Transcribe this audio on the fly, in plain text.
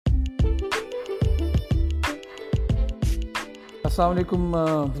अस्सलाम वालेकुम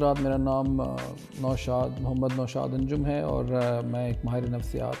हज़रात, मेरा नाम मोहम्मद नौशाद अंजुम है और मैं एक माहिर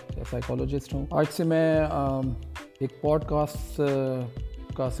नफ्सियात या साइकोलॉजिस्ट हूँ। आज से मैं एक पॉडकास्ट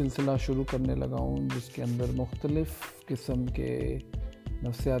का सिलसिला शुरू करने लगा हूँ जिसके अंदर मुख्तलिफ़ किस्म के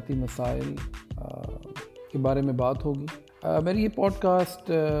नफ्सियाती मसाइल के बारे में बात होगी। मेरी ये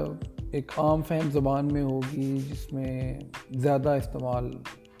पॉडकास्ट एक आम फहम ज़बान में होगी जिसमें ज़्यादा इस्तेमाल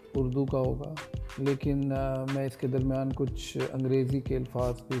उर्दू का होगा, लेकिन मैं इसके दरमियान कुछ अंग्रेज़ी के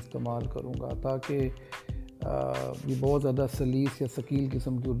अल्फाज भी इस्तेमाल करूँगा ताकि ये बहुत ज़्यादा सलीस या शकील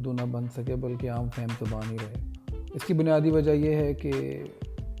किस्म की उर्दू ना बन सके बल्कि आम फहम ज़बान ही रहे। इसकी बुनियादी वजह यह है कि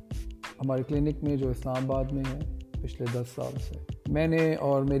हमारे क्लिनिक में जो इस्लामाबाद में है पिछले 10 साल से मैंने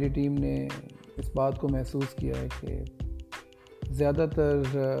और मेरी टीम ने इस बात को महसूस किया है कि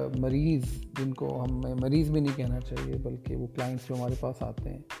ज़्यादातर मरीज़, जिनको हम मरीज़ भी नहीं कहना चाहिए बल्कि वो क्लाइंट्स जो हमारे पास आते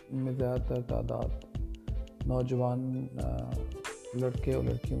हैं, इनमें ज़्यादातर तादाद नौजवान लड़के और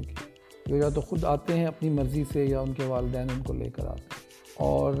लड़कियों की, जो या तो ख़ुद आते हैं अपनी मर्ज़ी से या उनके वालिदैन उनको लेकर आते हैं।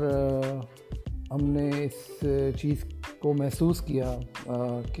 और हमने इस चीज़ को महसूस किया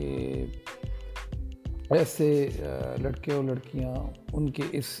कि ऐसे लड़के और लड़कियां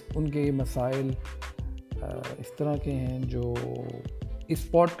उनके ये मसाइल इस तरह के हैं जो इस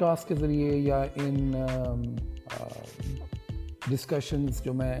पॉडकास्ट के ज़रिए या इन डिस्कशंस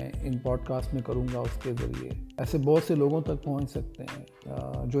जो मैं इन पॉडकास्ट में करूँगा उसके ज़रिए ऐसे बहुत से लोगों तक पहुँच सकते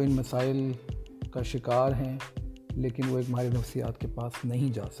हैं जो इन मसाइल का शिकार हैं, लेकिन वो एक माहिर नफ्सियात के पास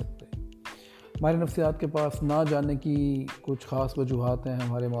नहीं जा सकते। माहिर नफ्सियात के पास ना जाने की कुछ ख़ास वजूहात हैं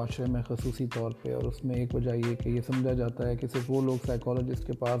हमारे माशरे में ख़ुसूसी तौर पे, और उसमें एक वजह ये कि ये समझा जाता है कि सिर्फ वो लोग साइकोलॉजिस्ट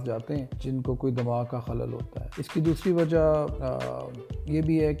के पास जाते हैं जिनको कोई दिमाग का खलल होता है। इसकी दूसरी वजह ये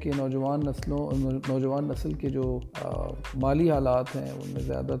भी है कि नौजवान नस्ल के जो माली हालात हैं उनमें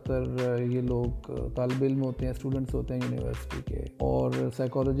ज़्यादातर ये लोग तालिब इल्म होते हैं, स्टूडेंट्स होते हैं यूनिवर्सिटी के, और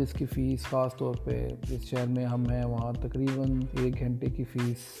साइकोलॉजिस्ट की फ़ीस ख़ास तौर पर जिस शहर में हम हैं वहाँ तकरीबन 1 घंटे की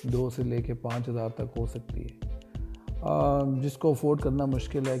फ़ीस 2 से लेकर 5,000 तक हो सकती है, जिसको अफोर्ड करना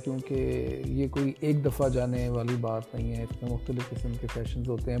मुश्किल है क्योंकि ये कोई एक दफ़ा जाने वाली बात नहीं है। इसमें मुख्तलिफ़ किस्म के सेशंस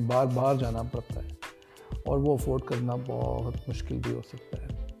होते हैं, बार बार जाना पड़ता है और वो अफोर्ड करना बहुत मुश्किल भी हो सकता है।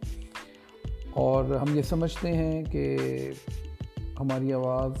 और हम ये समझते हैं कि हमारी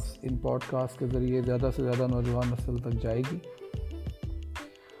आवाज़ इन पॉडकास्ट के ज़रिए ज़्यादा से ज़्यादा नौजवान नस्ल तक जाएगी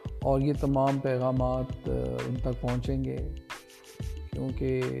और ये तमाम पैगामात उन तक पहुँचेंगे,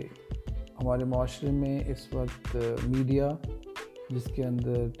 क्योंकि हमारे माशरे में इस वक्त मीडिया, जिसके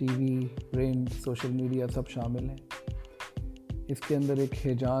अंदर टीवी, प्रिंट, सोशल मीडिया सब शामिल हैं, इसके अंदर एक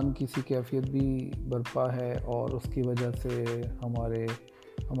हिजान की सी कैफियत भी बरपा है और उसकी वजह से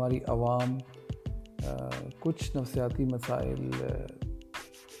हमारी आवाम कुछ नफ्सियाती मसाइल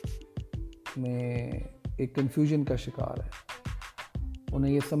में एक कन्फ्यूजन का शिकार है।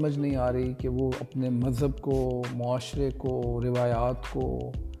 उन्हें ये समझ नहीं आ रही कि वो अपने मज़हब को, माशरे को, रिवायात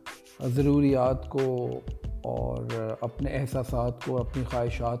को, ज़रूरियात को और अपने एहसासात को, अपनी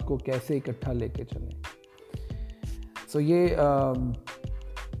ख्वाहिशात को कैसे इकट्ठा लेके चलें। सो ये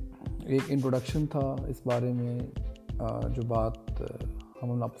एक इंट्रोडक्शन था इस बारे में जो बात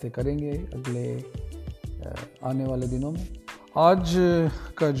हम आपसे करेंगे अगले आने वाले दिनों में। आज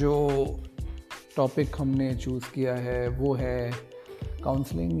का जो टॉपिक हमने चूज़ किया है वो है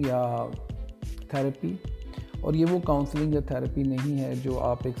काउंसलिंग या थेरेपी। और ये वो काउंसलिंग या थेरेपी नहीं है जो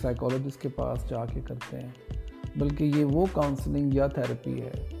आप एक साइकोलॉजिस्ट के पास जाके करते हैं, बल्कि ये वो काउंसलिंग या थेरेपी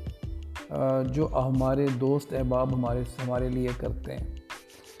है जो हमारे दोस्त अहबाब हमारे लिए करते हैं।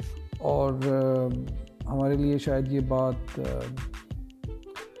 और हमारे लिए शायद ये बात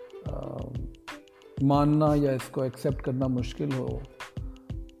मानना या इसको एक्सेप्ट करना मुश्किल हो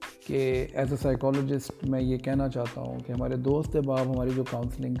कि एज अ साइकोलॉजिस्ट मैं ये कहना चाहता हूँ कि हमारे दोस्त अहबाब हमारी जो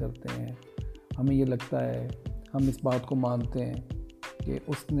काउंसलिंग करते हैं, हमें ये लगता है, हम इस बात को मानते हैं कि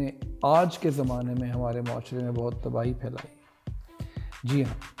उसने आज के ज़माने में हमारे माशरे में बहुत तबाही फैलाई। जी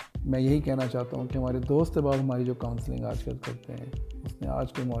हाँ, मैं यही कहना चाहता हूँ कि हमारे दोस्त अहबाब हमारी जो काउंसलिंग आजकल करते हैं उसने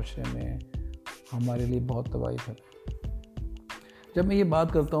आज के माशरे में हमारे लिए बहुत तबाही फैलाई। जब मैं ये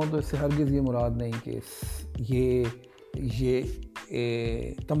बात करता हूँ तो इससे हरगिज़ ये मुराद नहीं कि ये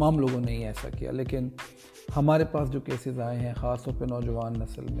तमाम लोगों ने ही ऐसा किया, लेकिन हमारे पास जो केसेस आए हैं ख़ास तौर पे नौजवान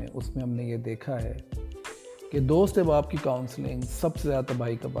नस्ल में, उसमें हमने ये देखा है कि दोस्त अहबाब की काउंसलिंग सबसे ज़्यादा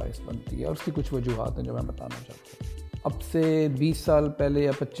तबाही का बायस बनती है। और उसकी कुछ वजूहात हैं जो मैं बताना चाहता हूँ। अब से 20 साल पहले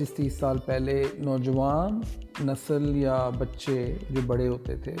या 25-30 साल पहले नौजवान नस्ल या बच्चे जो बड़े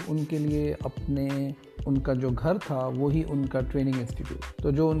होते थे उनके लिए उनका जो घर था वही उनका ट्रेनिंग इंस्टीट्यूट।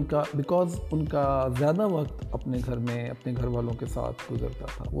 तो जो उनका बिकॉज़ उनका ज़्यादा वक्त अपने घर में अपने घर वालों के साथ गुजरता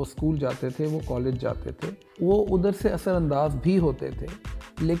था, वो स्कूल जाते थे, वो कॉलेज जाते थे, वो उधर से असरअंदाज भी होते थे।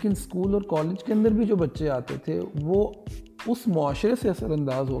 लेकिन स्कूल और कॉलेज के अंदर भी जो बच्चे आते थे वो उस मुआशरे से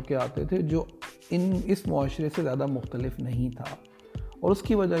असरअंदाज होकर आते थे जो इस मुआशरे से ज़्यादा मुख्तलिफ नहीं था। और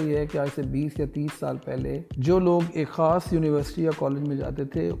उसकी वजह यह है कि आज से 20 या 30 साल पहले जो लोग एक ख़ास यूनिवर्सिटी या कॉलेज में जाते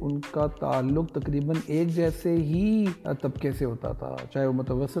थे उनका ताल्लुक़ तकरीबन एक जैसे ही तबके से होता था, चाहे वो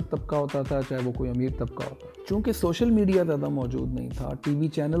मुतवस्सित तबका होता था, चाहे वो कोई अमीर तबका होता। चूँकि सोशल मीडिया ज़्यादा मौजूद नहीं था, टीवी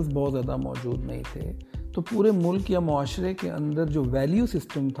चैनल्स बहुत ज़्यादा मौजूद नहीं थे, तो पूरे मुल्क या मुआशरे के अंदर जो वैल्यू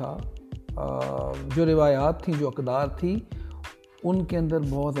सिस्टम था, जो रिवायात थी, जो अक़दार थी, उनके अंदर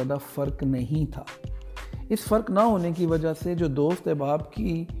बहुत ज़्यादा फ़र्क नहीं था। इस फ़र्क ना होने की वजह से जो दोस्त अहबाब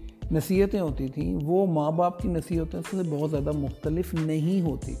की नसीहतें होती थीं वो माँ बाप की नसीहतों से बहुत ज़्यादा मुख्तलिफ नहीं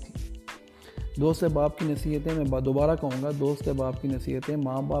होती थी। दोस्त अहबाब की नसीहतें, मैं दोबारा कहूँगा, दोस्त अहबाब की नसीहतें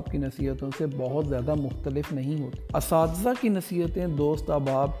माँ बाप की नसीहतों से बहुत ज़्यादा मुख्तलिफ नहीं होती। असातिज़ा की नसीहतें दोस्त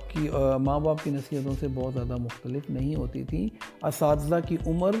अहबाब की माँ बाप की नसीहतों से बहुत ज़्यादा मुख्तलिफ नहीं होती थी। असातिज़ा की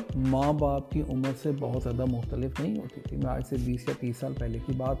उम्र माँ बाप की उम्र से बहुत ज़्यादा मुख्तलिफ नहीं होती थी। मैं आज से 20 या 30 साल पहले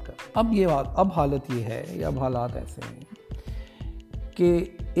की बात कर। अब हालत ये है या अब हालात ऐसे हैं कि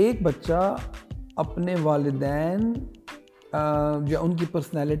एक बच्चा अपने वालिदैन या उनकी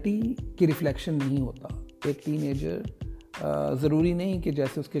पर्सनैलिटी की रिफ्लेक्शन नहीं होता। एक टीनेजर ज़रूरी नहीं कि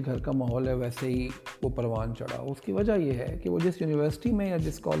जैसे उसके घर का माहौल है वैसे ही वो परवान चढ़ा। उसकी वजह यह है कि वो जिस यूनिवर्सिटी में या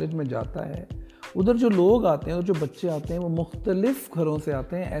जिस कॉलेज में जाता है उधर जो लोग आते हैं और जो बच्चे आते हैं वो मुख्तलिफ़ घरों से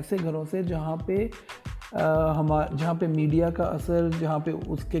आते हैं, ऐसे घरों से जहाँ पे मीडिया का असर, जहाँ पे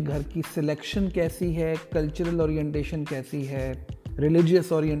उसके घर की सिलेक्शन कैसी है, कल्चरल ओरिएंटेशन कैसी है,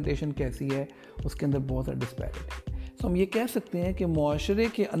 रिलीजियस ओरिएंटेशन कैसी है, उसके अंदर बहुत ज़्यादा डिस्पैरिटी। तो हम ये कह सकते हैं कि मुआशरे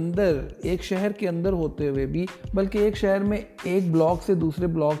के अंदर, एक शहर के अंदर होते हुए भी, बल्कि एक शहर में एक ब्लॉक से दूसरे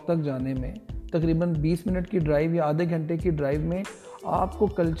ब्लॉक तक जाने में तकरीबन 20 मिनट की ड्राइव या आधे घंटे की ड्राइव में आपको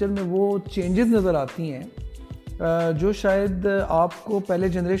कल्चर में वो चेंजेस नज़र आती हैं जो शायद आपको पहले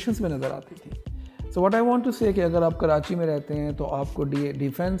जनरेशन्स में नज़र आती थी। So what I want to say कि अगर आप कराची में रहते हैं तो आपको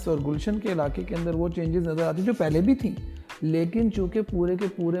डिफेंस और गुलशन के इलाके के अंदर वो चेंजेस नज़र आती जो पहले भी थी, लेकिन चूँकि पूरे के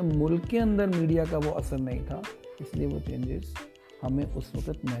पूरे मुल्क के अंदर मीडिया का वो असर नहीं था, इसलिए वो चेंजेस हमें उस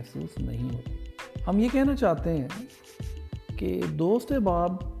वक़्त महसूस नहीं होती। हम ये कहना चाहते हैं कि दोस्त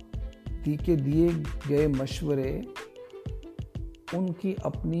अहबाब के दिए गए मशवरे उनकी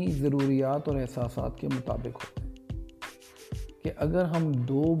अपनी ज़रूरियात और एहसासात के मुताबिक होते हैं। कि अगर हम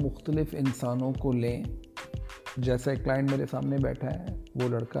दो मुख्तलिफ़ इंसानों को लें, जैसा एक क्लाइंट मेरे सामने बैठा है, वो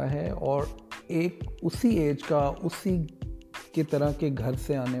लड़का है और एक उसी एज का, उसी की तरह के घर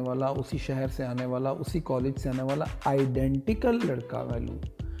से आने वाला, उसी शहर से आने वाला, उसी कॉलेज से आने वाला आइडेंटिकल लड़का वैल्यू,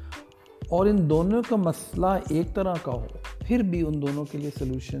 और इन दोनों का मसला एक तरह का हो, फिर भी उन दोनों के लिए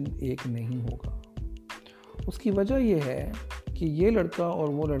सलूशन एक नहीं होगा। उसकी वजह यह है कि ये लड़का और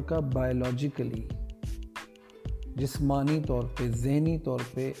वो लड़का बायोलॉजिकली, जिस्मानी तौर पे, ज़हनी तौर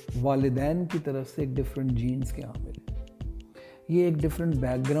पे वालिदैन की तरफ से एक डिफरेंट जीन्स के हामिल है। ये एक डिफरेंट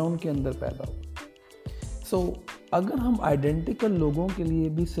बैकग्राउंड के अंदर पैदा हुआ। सो अगर हम आइडेंटिकल लोगों के लिए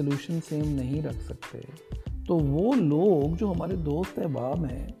भी सलूशन सेम नहीं रख सकते, तो वो लोग जो हमारे दोस्त अहबाब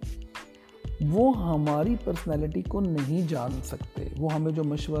हैं वो हमारी पर्सनैलिटी को नहीं जान सकते। वो हमें जो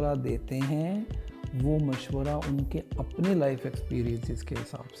मशवरा देते हैं वो मशवरा उनके अपने लाइफ एक्सपीरियंसेस के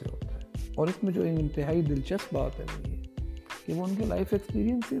हिसाब से होता है। और इसमें जो इंतहाई दिलचस्प बात है वो ये कि वो उनके लाइफ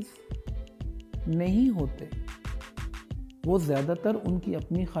एक्सपीरियंसेस नहीं होते, वो ज़्यादातर उनकी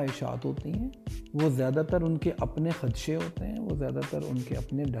अपनी ख्वाहिशात होती हैं, वो ज़्यादातर उनके अपने ख़दशे होते हैं, वो ज़्यादातर उनके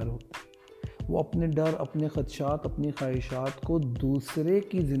अपने डर होते हैं। वो अपने डर, अपने ख़दशात, अपनी ख्वाहिशात को दूसरे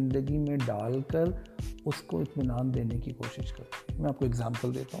की ज़िंदगी में डालकर उसको इत्मीनान देने की कोशिश करते हैं। मैं आपको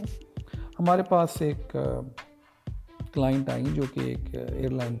एग्ज़ाम्पल देता हूँ। हमारे पास एक क्लाइंट आई जो कि एक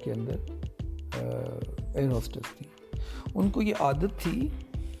एयरलाइन के अंदर एयर होस्टेस थी। उनको ये आदत थी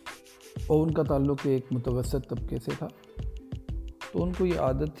और उनका ताल्लुक़ एक मुतवस्सित तबके से था, तो उनको ये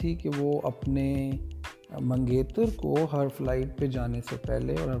आदत थी कि वो अपने मंगेतर को हर फ़्लाइट पे जाने से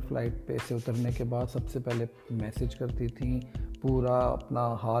पहले और हर फ़्लाइट पे से उतरने के बाद सबसे पहले मैसेज करती थी, पूरा अपना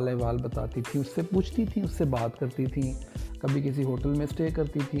हाल अहवाल बताती थी, उससे पूछती थी, उससे बात करती थी। कभी किसी होटल में स्टे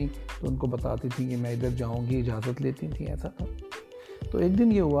करती थी तो उनको बताती थी कि मैं इधर जाऊंगी, इजाज़त लेती थी, ऐसा था। तो एक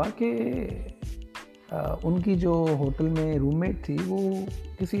दिन ये हुआ कि उनकी जो होटल में रूममेट थी वो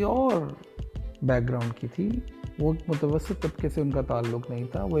किसी और बैकग्राउंड की थी, वो मुतवस्सित तबके से उनका ताल्लुक़ नहीं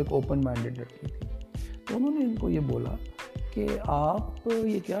था, वो एक ओपन माइंडेड लड़की थी। तो उन्होंने इनको ये बोला कि आप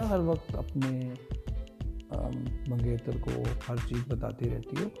ये क्या हर वक्त अपने मंगेतर को हर चीज़ बताती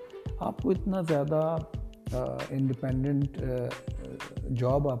रहती हो, आपको इतना ज़्यादा इंडिपेंडेंट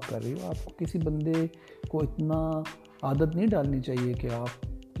जॉब आप कर रही हो, आपको किसी बंदे को इतना आदत नहीं डालनी चाहिए कि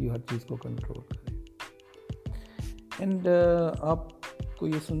आपकी हर चीज़ को कंट्रोल करें। एंड आपको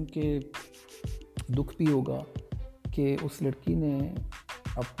ये सुन के दुख भी होगा कि उस लड़की ने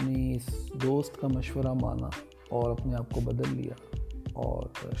अपनी इस दोस्त का मशवरा माना और अपने आप को बदल लिया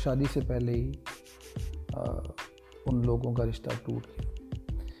और शादी से पहले ही उन लोगों का रिश्ता टूट गया।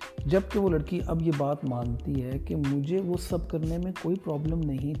 जबकि वो लड़की अब ये बात मानती है कि मुझे वो सब करने में कोई प्रॉब्लम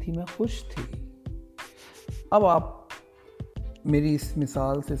नहीं थी, मैं खुश थी। अब आप मेरी इस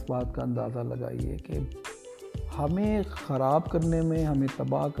मिसाल से इस बात का अंदाज़ा लगाइए कि हमें ख़राब करने में, हमें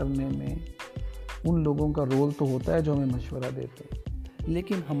तबाह करने में उन लोगों का रोल तो होता है जो हमें मशवरा देते हैं,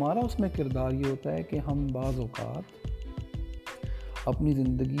 लेकिन हमारा उसमें किरदार ये होता है कि हम बाज़ औक़ात अपनी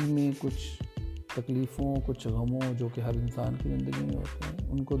ज़िंदगी में कुछ तकलीफ़ों, कुछ गमों जो कि हर इंसान की ज़िंदगी में होते हैं,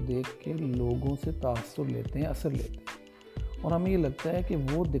 उनको देख के लोगों से तासुर लेते हैं, असर लेते हैं और हमें ये लगता है कि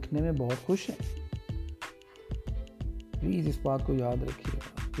वो दिखने में बहुत खुश हैं। प्लीज़ इस बात को याद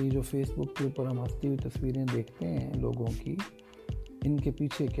रखिएगा कि जो फेसबुक के ऊपर हम हंसती हुई तस्वीरें देखते हैं लोगों की, इनके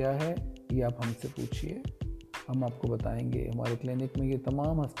पीछे क्या है ये आप हमसे पूछिए, हम आपको बताएंगे। हमारे क्लिनिक में ये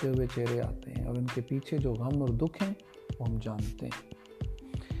तमाम हंसते हुए चेहरे आते हैं और इनके पीछे जो गम और दुख हैं वो हम जानते हैं।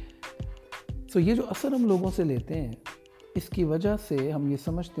 तो ये जो असर हम लोगों से लेते हैं, इसकी वजह से हम ये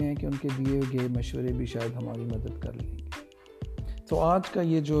समझते हैं कि उनके दिए गए मशवरे भी शायद हमारी मदद कर लेंगे। तो आज का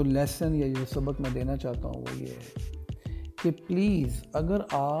ये जो लेसन या जो सबक मैं देना चाहता हूँ वो ये है कि प्लीज़ अगर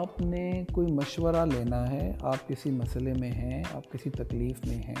आपने कोई मशवरा लेना है, आप किसी मसले में हैं, आप किसी तकलीफ़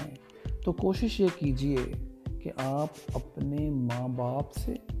में हैं, तो कोशिश ये कीजिए कि आप अपने माँ बाप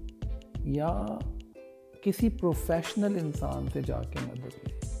से या किसी प्रोफेशनल इंसान से जाके मदद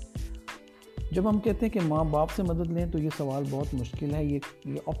लें। जब हम कहते हैं कि माँ बाप से मदद लें तो ये सवाल बहुत मुश्किल है, ये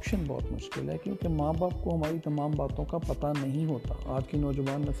ऑप्शन बहुत मुश्किल है, क्योंकि माँ बाप को हमारी तमाम बातों का पता नहीं होता। आज की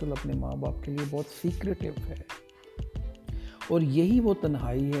नौजवान नस्ल अपने माँ बाप के लिए बहुत सीक्रेटिव है और यही वो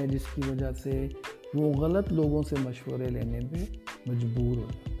तन्हाई है जिसकी वजह से वो गलत लोगों से मशवरे लेने पे मजबूर हो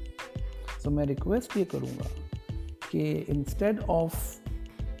जाते हैं। तो मैं रिक्वेस्ट ये करूँगा कि instead of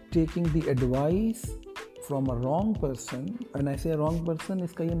taking the advice from a wrong person, and ऐसे रॉन्ग पर्सन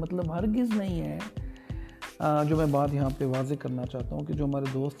इसका ये मतलब हरगिज़ नहीं है, जो मैं बात यहाँ पे वाज़े करना चाहता हूँ कि जो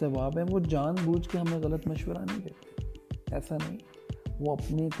हमारे दोस्त अहबाब हैं वो जानबूझ के हमें गलत मशवरा नहीं देते, ऐसा नहीं, वो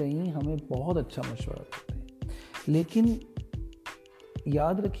अपने कहीं हमें बहुत अच्छा मशवरा देते हैं। लेकिन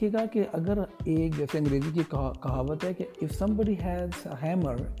याद रखिएगा कि अगर एक, जैसे अंग्रेज़ी की कहावत है कि if somebody has a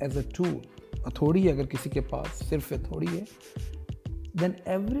hammer as a tool, हथौड़ी अगर किसी के पास सिर्फ हथौड़ी है, then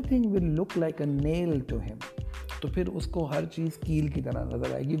everything will look like a nail to him, तो फिर उसको हर चीज़ कील की तरह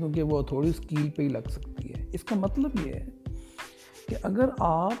नज़र आएगी, क्योंकि वो थोड़ी उस कील पे ही लग सकती है। इसका मतलब ये है कि अगर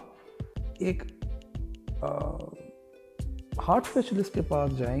आप एक हार्ट स्पेशलिस्ट के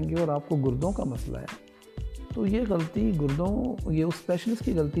पास जाएंगे और आपको गुर्दों का मसला है, तो ये गलती गुर्दों, ये उस स्पेशलिस्ट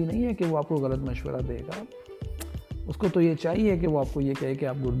की गलती नहीं है कि वो आपको गलत मशवरा देगा। उसको तो ये चाहिए कि वो आपको ये कहे कि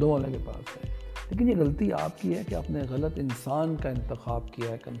आप गुर्दों वाले के पास हैं, लेकिन ये गलती आपकी है कि आपने गलत इंसान का इंतखाब किया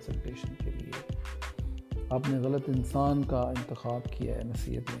है कंसल्टेशन के लिए, आपने गलत इंसान का इंतखाब किया है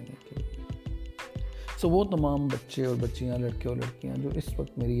नसीहत लेने के लिए। सो वो तमाम बच्चे और बच्चियाँ, लड़के और लड़कियाँ जो इस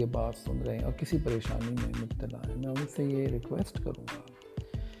वक्त मेरी ये बात सुन रहे हैं और किसी परेशानी में मुब्तला हैं, मैं उनसे ये रिक्वेस्ट करूँगा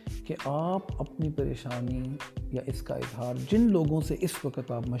कि आप अपनी परेशानी या इसका इजहार जिन लोगों से इस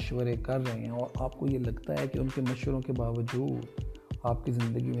वक्त आप मशवरे कर रहे हैं और आपको ये लगता है कि उनके मशवरों के बावजूद आपकी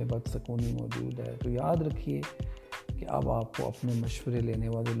ज़िंदगी में बदसकूनी मौजूद है, तो याद रखिए कि अब आपको अपने मशवरे लेने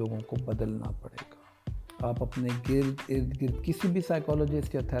वाले लोगों को बदलना पड़ेगा। आप अपने इर्द गिर्द किसी भी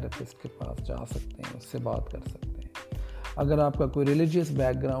साइकोलॉजिस्ट या थेरेपिस्ट के पास जा सकते हैं, उससे बात कर सकते हैं। अगर आपका कोई रिलीजियस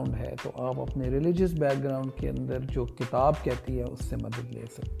बैकग्राउंड है तो आप अपने रिलीजियस बैकग्राउंड के अंदर जो किताब कहती है उससे मदद ले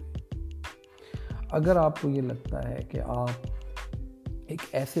सकते हैं। अगर आपको ये लगता है कि आप एक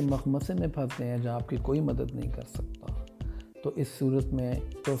ऐसे मखमसे में फंस गए हैं जहाँ आपकी कोई मदद नहीं कर सकता, तो इस सूरत में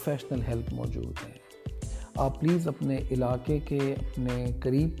प्रोफेशनल हेल्प मौजूद है। आप प्लीज़ अपने इलाके के अपने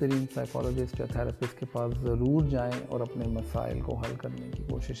करीब तरीन साइकोलॉजिस्ट या थेरेपिस्ट के पास ज़रूर जाएं और अपने मसाइल को हल करने की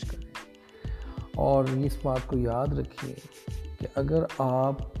कोशिश करें। और इस बात को याद रखिए कि अगर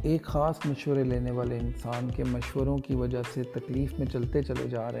आप एक ख़ास मशवरे लेने वाले इंसान के मशवरों की वजह से तकलीफ़ में चलते चले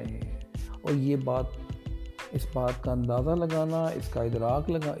जा रहे हैं और इस बात का अंदाज़ा लगाना,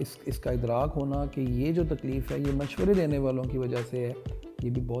 इसका इदराक होना कि ये जो तकलीफ़ है ये मशवरे देने वालों की वजह से है, ये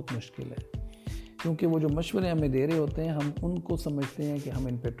भी बहुत मुश्किल है। क्योंकि वो जो मशवरे हमें दे रहे होते हैं हम उनको समझते हैं कि हम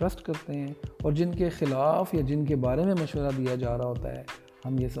इन पे ट्रस्ट करते हैं, और जिनके ख़िलाफ़ या जिनके बारे में मशवरा दिया जा रहा होता है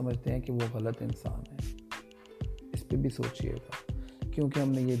हम ये समझते हैं कि वो गलत इंसान है। इस पे भी सोचिएगा, क्योंकि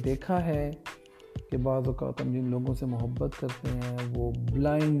हमने ये देखा है कि बाज़ औक़ात हम जिन लोगों से मोहब्बत करते हैं वो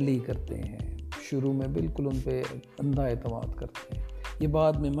ब्लाइंडली करते हैं, शुरू में बिल्कुल उन पे अंधा एतमाद करते हैं, ये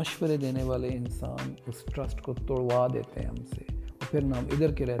बाद में मशवरे देने वाले इंसान उस ट्रस्ट को तोड़वा देते हैं हमसे, और फिर ना हम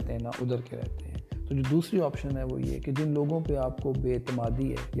इधर के रहते हैं ना उधर के रहते हैं। तो जो दूसरी ऑप्शन है वो ये कि जिन लोगों पे आपको बेतमादी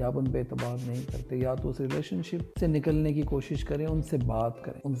है या आप उन पे एतमाद नहीं करते, या तो उस रिलेशनशिप से निकलने की कोशिश करें, उनसे बात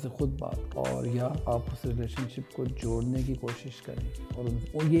करें, उनसे खुद बात, और या आप उस रिलेशनशिप को जोड़ने की कोशिश करें,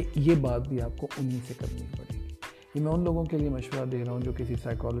 और ये बात भी आपको उन्हीं से करनी पड़ेगी। ये मैं उन लोगों के लिए मशवरा दे रहा हूँ जो किसी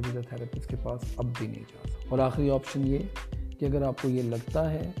साइकोलॉजिस्ट या थेरेपिस्ट के पास अब भी नहीं जा सकते। और आखिरी ऑप्शन ये कि अगर आपको ये लगता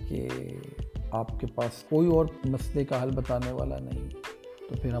है कि आपके पास कोई और मसले का हल बताने वाला नहीं,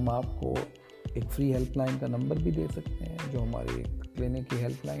 तो फिर हम आपको एक फ्री हेल्पलाइन का नंबर भी दे सकते हैं जो हमारी क्लिनिक की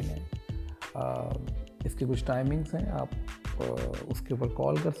हेल्पलाइन है। इसके कुछ टाइमिंग्स हैं, आप उसके ऊपर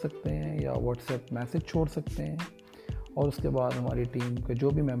कॉल कर सकते हैं या व्हाट्सएप मैसेज छोड़ सकते हैं, और उसके बाद हमारी टीम के जो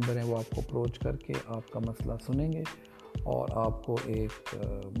भी मेंबर हैं वो आपको अप्रोच करके आपका मसला सुनेंगे और आपको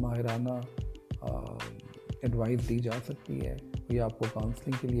एक माहिराना एडवाइस दी जा सकती है, या आपको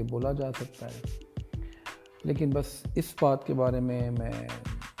काउंसलिंग के लिए बोला जा सकता है। लेकिन बस इस बात के बारे में मैं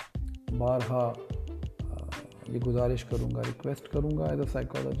बारहा ये गुजारिश करूँगा, रिक्वेस्ट करूँगा एज अ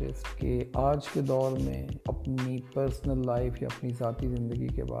साइकोलॉजिस्ट कि आज के दौर में अपनी पर्सनल लाइफ या अपनी ज़ाती ज़िंदगी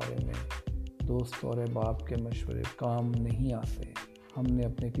के बारे में दोस्त और अहबाब के मशवरे काम नहीं आते। हमने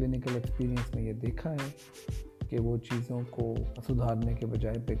अपने क्लिनिकल एक्सपीरियंस में ये देखा है कि वो चीज़ों को सुधारने के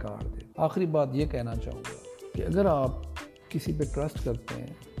बजाय बेकार दे। आखिरी बात ये कहना चाहूँगा कि अगर आप किसी पे ट्रस्ट करते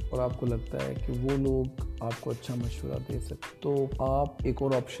हैं और आपको लगता है कि वो लोग आपको अच्छा मशवरा दे सकते, तो आप एक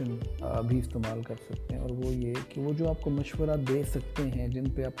और ऑप्शन भी इस्तेमाल कर सकते हैं, और वो ये कि वो जो आपको मशवरा दे सकते हैं, जिन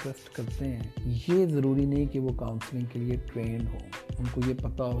पे आप ट्रस्ट करते हैं, ये ज़रूरी नहीं कि वो काउंसलिंग के लिए ट्रेंड हो, उनको ये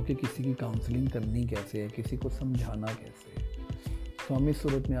पता हो कि किसी की काउंसलिंग करनी कैसे है, किसी को समझाना कैसे है। तो हम इस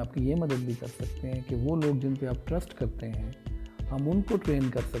सूरत में आपकी ये मदद भी कर सकते हैं कि वो लोग जिन पे आप ट्रस्ट करते हैं, हम उनको ट्रेन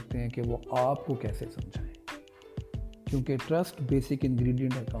कर सकते हैं कि वो आपको कैसे समझाएं, क्योंकि ट्रस्ट बेसिक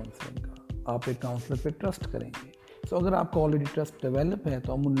इंग्रेडिएंट है काउंसलिंग का। आप एक काउंसलर पे ट्रस्ट करेंगे, तो अगर आपका ऑलरेडी ट्रस्ट डेवलप है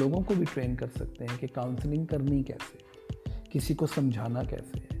तो हम उन लोगों को भी ट्रेन कर सकते हैं कि काउंसलिंग करनी कैसे, किसी को समझाना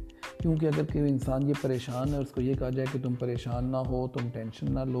कैसे है। क्योंकि अगर कोई इंसान ये परेशान है और उसको ये कहा जाए कि तुम परेशान ना हो, तुम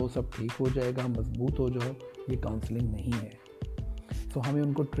टेंशन ना लो, सब ठीक हो जाएगा, मजबूत हो जाओ, ये काउंसलिंग नहीं है। तो हमें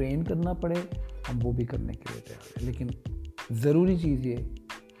उनको ट्रेन करना पड़े, हम वो भी करने के लिए तैयार हैं। लेकिन ज़रूरी चीज़ ये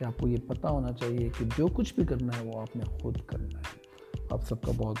कि आपको ये पता होना चाहिए कि जो कुछ भी करना है वो आपने खुद करना है। आप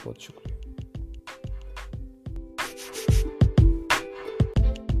सबका बहुत बहुत शुक्रिया।